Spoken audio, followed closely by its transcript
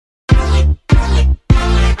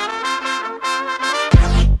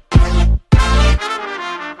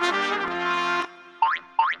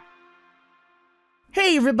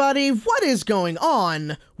everybody, what is going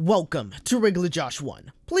on? Welcome to Regular Josh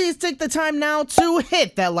 1. Please take the time now to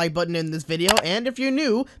hit that like button in this video, and if you're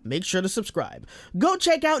new, make sure to subscribe. Go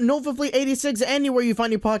check out NovaFleet86 anywhere you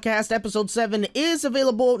find your podcast. Episode 7 is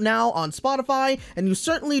available now on Spotify, and you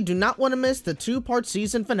certainly do not want to miss the 2-part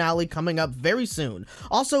season finale coming up very soon.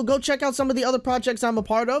 Also, go check out some of the other projects I'm a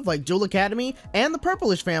part of, like Jewel Academy and the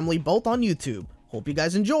Purplish Family, both on YouTube. Hope you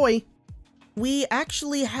guys enjoy. We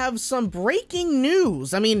actually have some breaking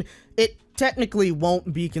news. I mean, it technically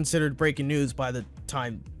won't be considered breaking news by the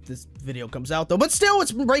time this video comes out though, but still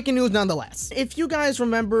it's breaking news nonetheless. If you guys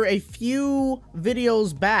remember a few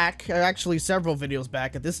videos back, actually several videos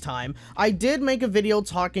back at this time, I did make a video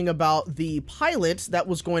talking about the pilot that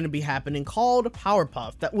was going to be happening called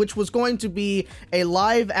Powerpuff, which was going to be a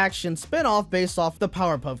live action spin-off based off the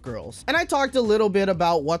Powerpuff Girls. And I talked a little bit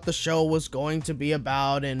about what the show was going to be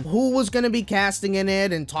about and who was going to be casting in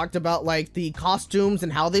it, and talked about like the costumes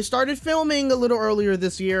and how they started filming a little earlier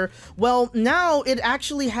this year. Well, now it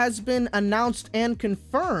actually has been announced and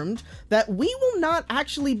confirmed that we will not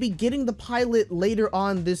actually be getting the pilot later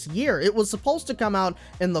on this year. It was supposed to come out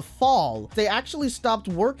in the fall. They actually stopped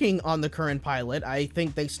working on the current pilot. I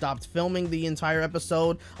think they stopped filming the entire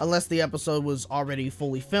episode, unless the episode was already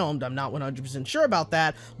fully filmed. I'm not 100% sure about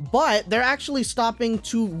that, but they're actually stopping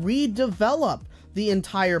to redevelop the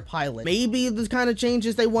entire pilot. Maybe the kind of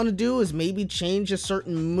changes they want to do is maybe change a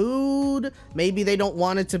certain mood. Maybe they don't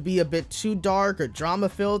want it to be a bit too dark or drama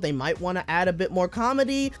filled. They might want to add a bit more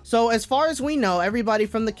comedy. So as far as we know, everybody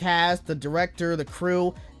from the cast, the director, the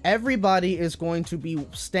crew, everybody is going to be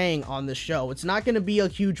staying on the show. It's not going to be a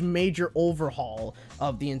huge major overhaul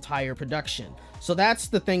of the entire production. So that's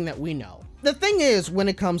the thing that we know. The thing is, when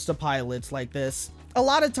it comes to pilots like this, a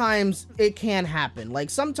lot of times it can happen. Like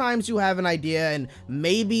sometimes you have an idea and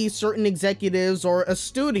maybe certain executives or a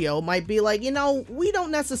studio might be like, you know, we don't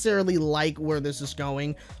necessarily like where this is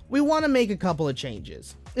going. We want to make a couple of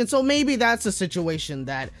changes. And so maybe that's a situation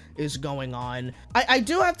that is going on. I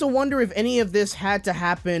do have to wonder if any of this had to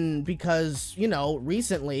happen because, you know,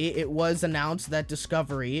 recently it was announced that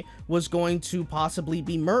Discovery was going to possibly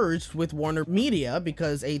be merged with Warner Media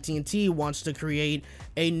because AT&T wants to create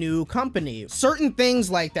a new company. Certain things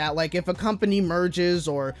like that, like if a company merges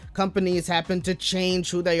or companies happen to change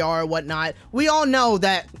who they are or whatnot, we all know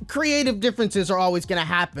that creative differences are always going to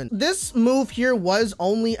happen. This move here was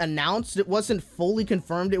only announced. It wasn't fully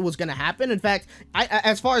confirmed it was going to happen. In fact,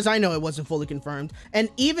 as far as I know, it wasn't fully confirmed. And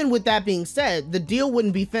even with that being said, the deal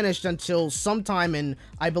wouldn't be finished until sometime in,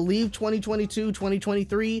 I believe, 2022,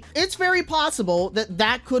 2023. It's very possible that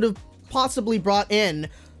that could have possibly brought in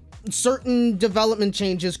certain development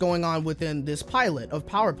changes going on within this pilot of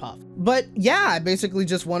Powerpuff. But yeah, I basically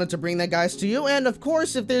just wanted to bring that, guys, to you. And of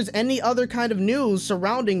course, if there's any other kind of news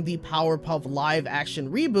surrounding the Powerpuff live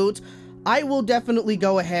action reboot, I will definitely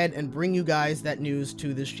go ahead and bring you guys that news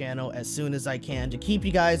to this channel as soon as I can to keep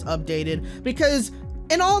you guys updated, because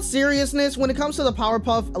in all seriousness, when it comes to the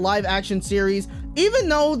Powerpuff live action series, even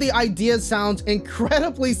though the idea sounds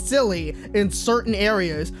incredibly silly in certain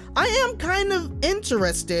areas, I am kind of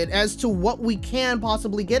interested as to what we can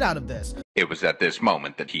possibly get out of this. It was at this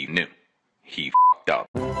moment that he knew. He f***ed up.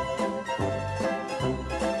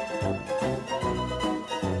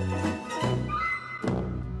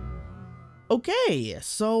 Okay,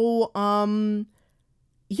 so,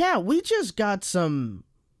 yeah, we just got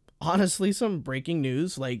honestly, some breaking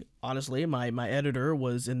news. Like, honestly, my editor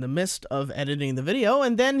was in the midst of editing the video,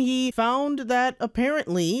 and then he found that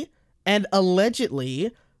apparently, and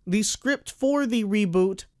allegedly, the script for the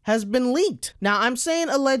reboot has been leaked. Now, I'm saying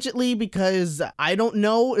allegedly because I don't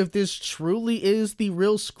know if this truly is the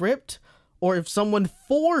real script, or if someone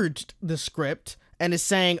forged the script and is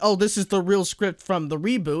saying, oh, this is the real script from the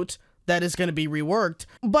reboot that is going to be reworked.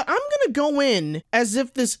 But I'm going to go in as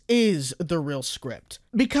if this is the real script,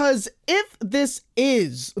 because if this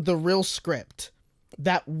is the real script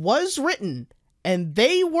that was written and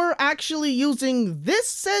they were actually using this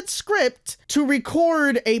said script to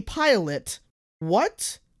record a pilot,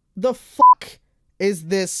 what the fuck is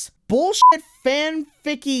this bullshit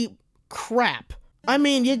fanficky crap? I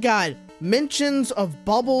mean, you got mentions of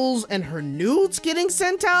Bubbles and her nudes getting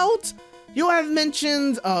sent out. You have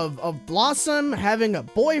mentions of Blossom having a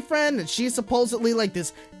boyfriend, and she's supposedly like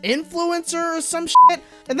this influencer or some shit.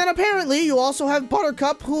 And then apparently you also have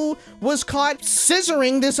Buttercup, who was caught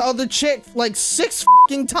scissoring this other chick like 6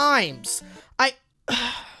 fucking times.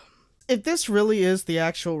 If this really is the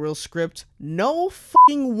actual real script, no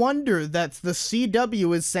fucking wonder that the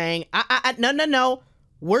CW is saying, no,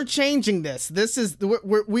 we're changing this. This is,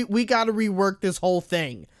 we gotta rework this whole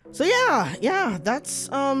thing. So yeah, that's,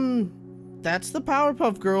 that's the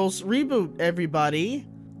Powerpuff Girls reboot, everybody.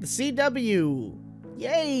 The CW.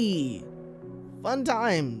 Yay! Fun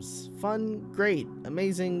times. Fun, great,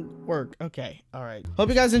 amazing work. Okay, alright. Hope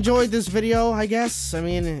you guys enjoyed this video, I guess. I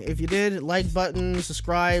mean, if you did, like button,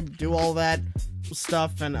 subscribe, do all that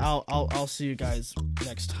stuff, and I'll see you guys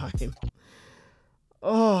next time.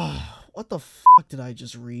 Oh, what the fuck did I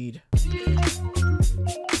just read?